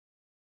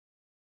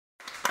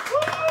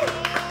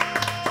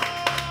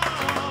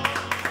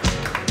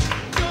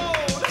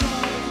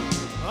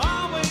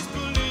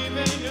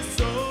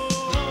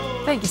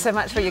Thank you so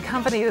much for your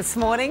company this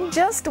morning.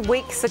 Just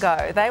weeks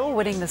ago, they were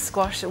winning the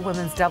squash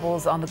women's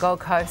doubles on the Gold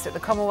Coast at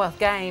the Commonwealth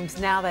Games.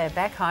 Now they're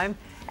back home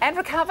and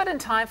recovered in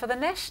time for the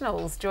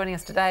Nationals. Joining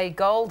us today,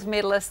 gold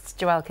medalists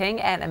Joelle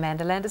King and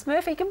Amanda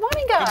Landers-Murphy. Good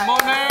morning, guys. Good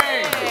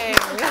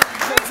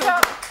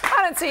morning.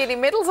 I don't see any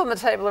medals on the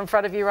table in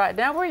front of you right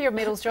now. Where are your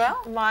medals,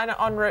 Joelle? Mine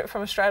are en route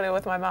from Australia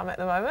with my mum at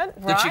the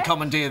moment. Did she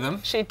commandeer them?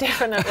 She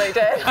definitely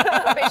did.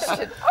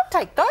 I'll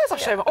take those. I'll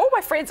show all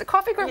my friends at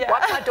Coffee Group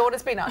what my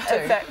daughter's been up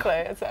to.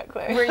 Exactly.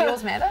 Where are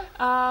yours, Amanda?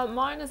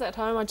 Mine is at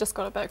home. I just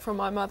got it back from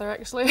my mother,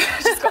 actually.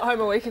 I just got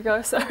home a week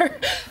ago, so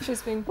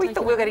she's been. We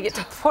thought we were going to get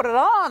to put it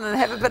on and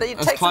have a bit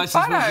of take some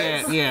photos.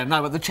 As we get. Yeah,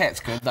 no, but the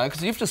chat's good though,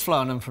 because you've just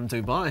flown in from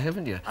Dubai,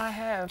 haven't you? I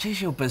have.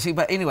 Geez, you're busy.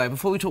 But anyway,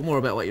 before we talk more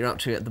about what you're up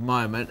to at the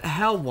moment,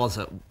 how was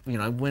it,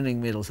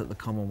 winning medals at the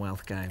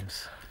Commonwealth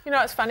Games? You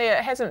know, it's funny, it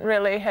hasn't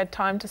really had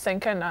time to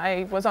sink in.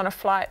 I was on a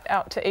flight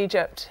out to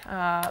Egypt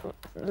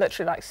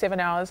literally like 7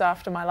 hours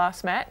after my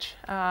last match.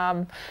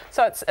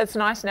 So it's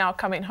nice now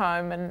coming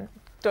home and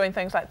doing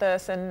things like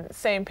this and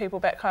seeing people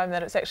back home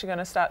that it's actually going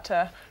to start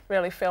to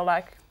really feel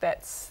like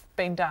that's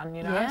been done,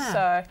 Yeah.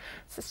 So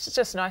it's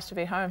just nice to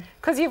be home.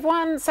 Because you've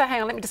won, so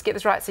hang on, let me just get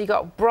this right. So you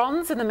got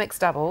bronze in the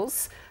mixed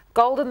doubles,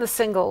 gold in the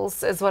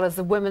singles, as well as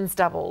the women's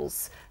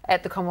doubles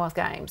at the Commonwealth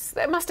Games.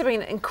 That must have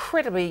been an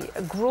incredibly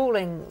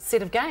gruelling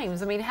set of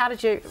games. I mean, how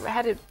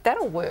did that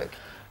all work?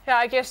 Yeah,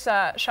 I guess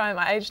showing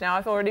my age now,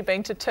 I've already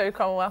been to 2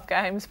 Commonwealth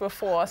Games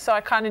before, so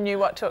I kind of knew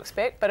what to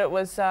expect, but it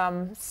was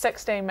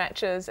 16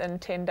 matches in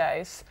 10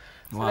 days.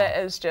 So wow.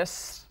 That is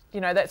just,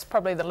 that's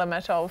probably the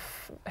limit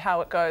of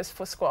how it goes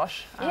for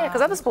squash. Yeah,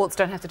 because other sports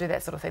don't have to do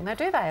that sort of thing, though,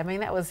 do they? I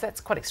mean,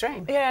 that's quite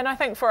extreme. Yeah, and I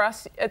think for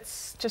us,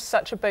 it's just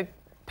such a big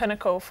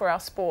pinnacle for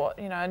our sport,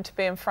 and to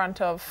be in front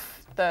of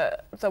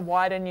the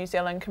wider New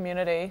Zealand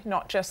community,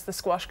 not just the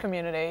squash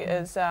community,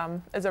 is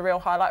a real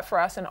highlight for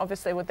us. And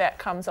obviously with that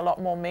comes a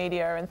lot more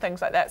media and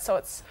things like that. So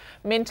it's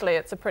mentally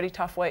a pretty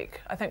tough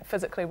week. I think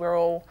physically we're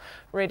all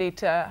ready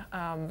to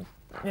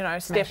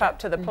step up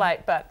to the plate,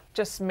 but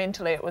just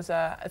mentally it's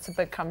a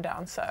big come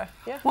down. So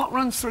yeah. What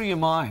runs through your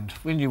mind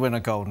when you win a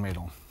gold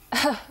medal?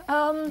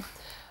 I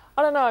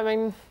don't know. I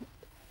mean,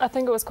 I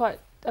think it was quite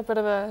a bit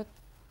of a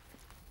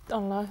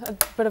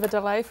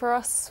delay for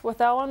us with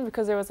that one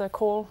because there was a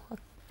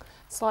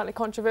slightly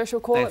controversial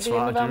call at the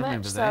end of our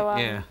match. So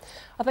yeah.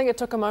 I think it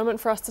took a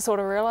moment for us to sort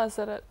of realise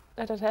that it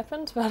had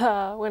happened,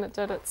 but when it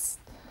did, it's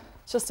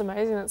just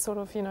amazing. It's sort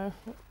of, your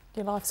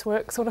life's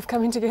work sort of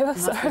coming together.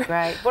 Must be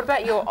great. What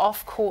about your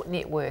off-court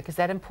network? Is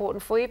that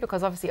important for you?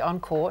 Because obviously on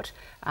court,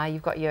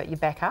 you've got your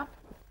backup.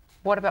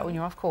 What about when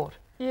you're off court?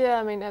 Yeah,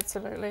 I mean,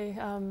 absolutely.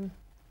 I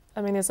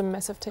mean, there's a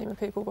massive team of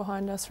people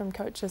behind us, from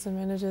coaches and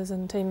managers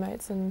and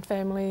teammates and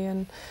family,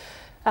 and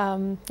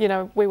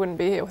we wouldn't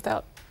be here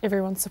without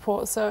everyone's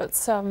support. So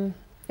it's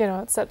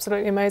it's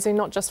absolutely amazing,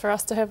 not just for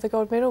us to have the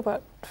gold medal,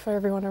 but for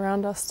everyone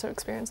around us to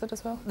experience it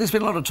as well. There's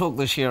been a lot of talk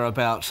this year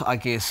about, I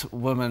guess,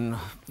 women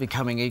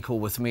becoming equal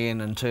with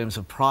men in terms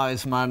of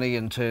prize money,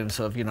 in terms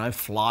of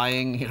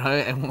flying,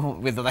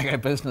 and whether they go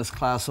business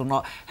class or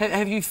not.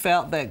 Have you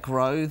felt that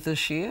grow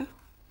this year?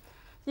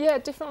 Yeah,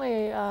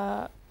 definitely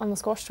on the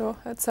squash tour.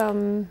 It's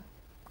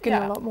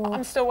getting a lot more.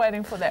 I'm still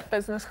waiting for that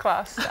business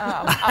class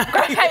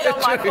upgrade on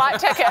my flight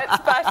tickets,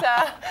 but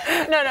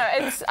no,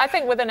 I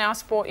think within our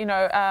sport,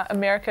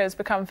 America has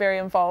become very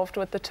involved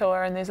with the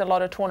tour, and there's a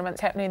lot of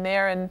tournaments happening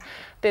there, and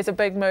there's a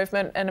big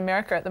movement in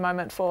America at the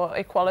moment for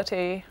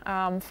equality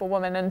for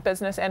women in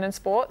business and in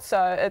sport.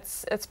 So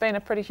it's been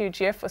a pretty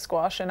huge year for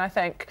squash, and I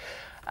think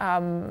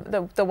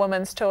the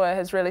women's tour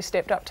has really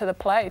stepped up to the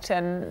plate,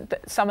 and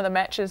some of the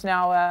matches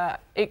now are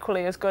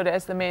equally as good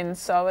as the men's.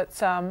 So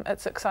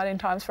it's exciting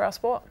times for our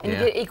sport. And you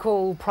get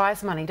equal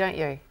prize money, don't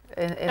you?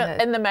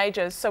 In the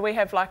majors. So we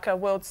have like a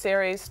World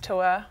Series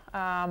tour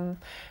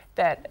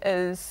that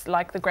is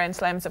like the Grand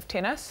Slams of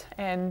tennis,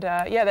 and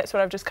that's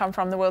what I've just come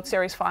from, the World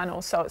Series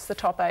finals. So it's the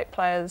top 8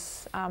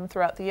 players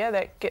throughout the year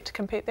that get to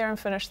compete there and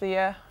finish the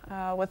year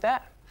with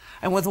that.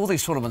 And with all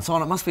these tournaments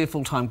on, it must be a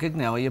full-time gig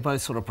now. Are you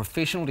both sort of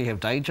professional? Do you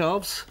have day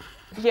jobs?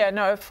 Yeah,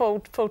 no,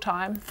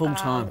 full-time.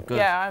 Full-time, good.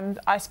 Yeah,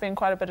 I spend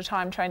quite a bit of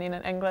time training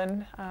in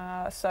England,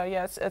 so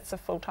yeah, it's a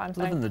full-time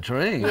thing. Living the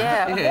dream.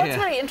 Yeah, that's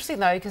really interesting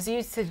though, because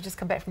you said you just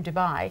come back from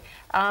Dubai,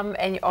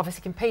 and you're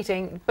obviously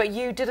competing, but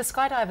you did a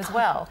skydive as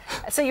well.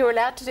 So you're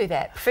allowed to do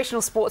that.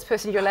 Professional sports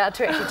person, you're allowed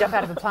to actually jump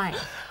out of a plane.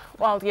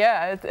 Well,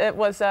 yeah, it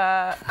was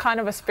kind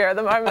of a spare of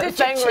the moment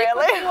thing, really. Did you check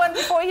with anyone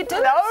before you did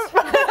it? No,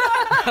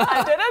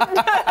 I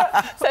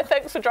didn't. So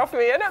thanks for dropping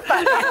me in it.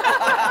 But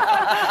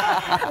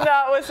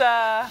no, it was,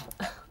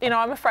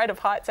 I'm afraid of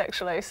heights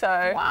actually. So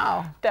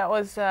wow. That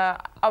was, I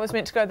was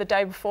meant to go the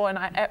day before, and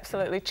I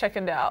absolutely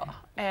chickened out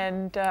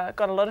and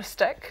got a lot of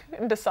stick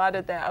and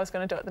decided that I was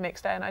going to do it the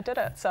next day, and I did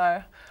it.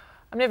 So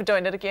I'm never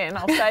doing it again,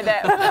 I'll say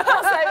that.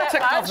 I'll say that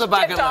Ticked much. off the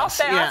bucket list.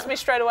 They asked me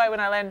straight away when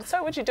I landed,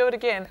 so would you do it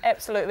again?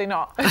 Absolutely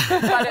not. But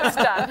it's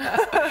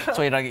done.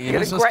 So you don't get your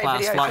business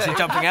class flights, you're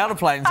jumping out of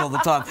planes all the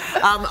time.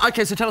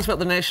 OK, so tell us about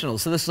the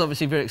Nationals. So this is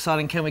obviously very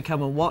exciting. Can we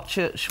come and watch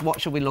it? What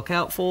should we look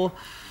out for?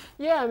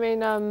 Yeah, I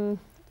mean,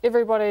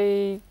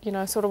 everybody, you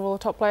know, sort of all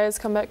the top players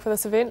come back for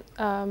this event.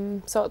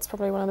 So it's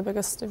probably one of the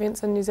biggest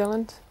events in New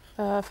Zealand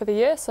for the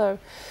year. So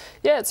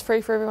yeah, it's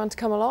free for everyone to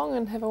come along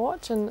and have a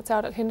watch, and it's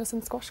out at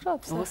Henderson Squash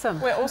Club. So.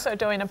 Awesome. We're also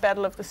doing a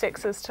Battle of the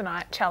Sexes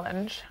tonight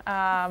challenge.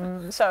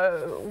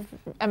 So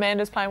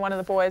Amanda's playing one of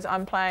the boys,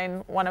 I'm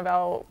playing one of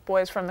our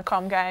boys from the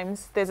Com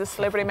Games. There's a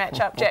celebrity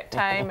matchup, Jack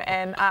Tame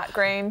and Art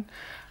Green.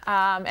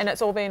 And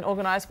it's all been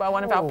organised by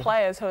one of our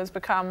players who has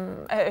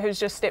who's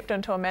just stepped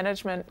into a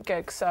management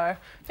gig. So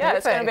yeah,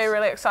 it's going to be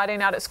really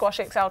exciting out at Squash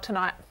XL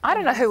tonight. I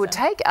don't know who would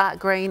take Art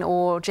Green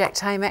or Jack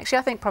Tame. Actually,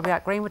 I think probably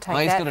Art Green would take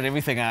that. He's good at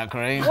everything, Art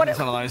Green. He's one of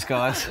those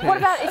guys. What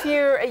about if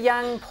you're a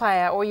young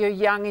player or you're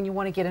young and you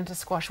want to get into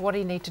squash? What do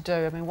you need to do?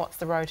 I mean, what's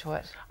the road to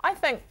it? I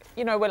think,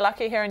 you know, we're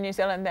lucky here in New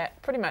Zealand that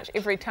pretty much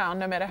every town,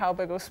 no matter how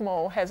big or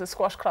small, has a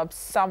squash club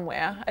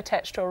somewhere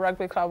attached to a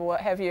rugby club or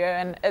what have you,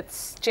 and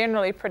it's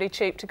generally pretty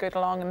cheap to get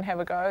along and have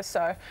a go.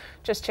 So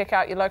just check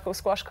out your local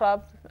squash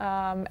club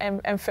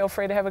and feel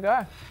free to have a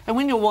go. And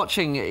when you're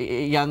watching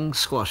young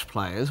squash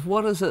players,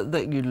 what is it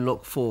that you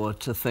look for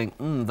to think,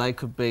 they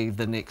could be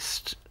the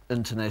next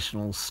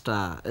international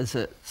star? Is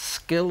it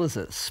skill? Is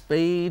it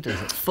speed?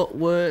 Is it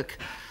footwork?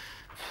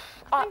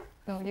 Oh,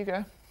 you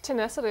go.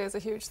 Tenacity is a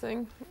huge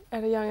thing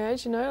at a young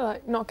age, you know,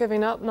 like not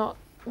giving up, not,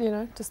 you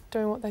know, just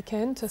doing what they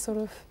can to sort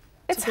of...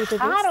 It's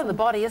hard on the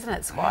body, isn't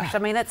it, squash? I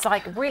mean, it's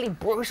like really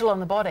brutal on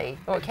the body,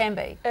 or it can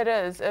be. It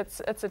is.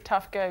 It's a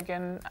tough gig,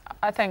 and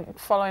I think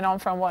following on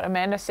from what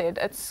Amanda said,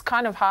 it's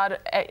kind of hard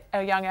at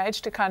a young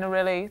age to kind of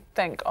really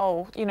think,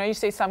 oh, you know, you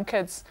see some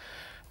kids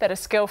that are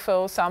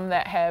skillful, some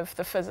that have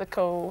the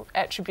physical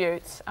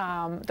attributes.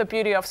 The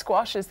beauty of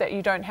squash is that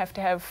you don't have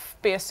to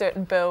be a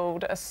certain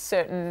build,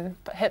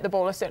 hit the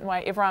ball a certain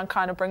way. Everyone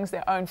kind of brings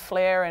their own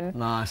flair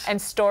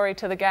and story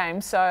to the game.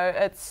 So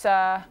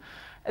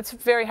it's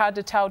very hard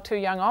to tell too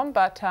young on,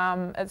 but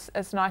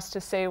it's nice to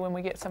see when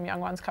we get some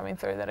young ones coming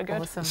through that are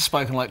good. Awesome.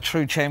 Spoken like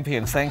true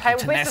champions. Thank you. Hey,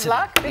 well, best of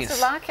luck. Best of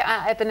luck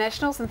at the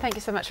Nationals, and thank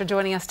you so much for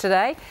joining us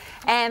today.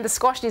 And the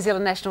Squash New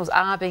Zealand Nationals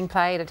are being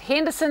played at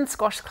Henderson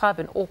Squash Club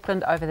in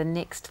Auckland over the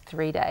next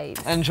 3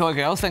 days. Enjoy,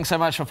 girls. Thanks so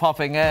much for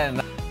popping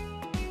in.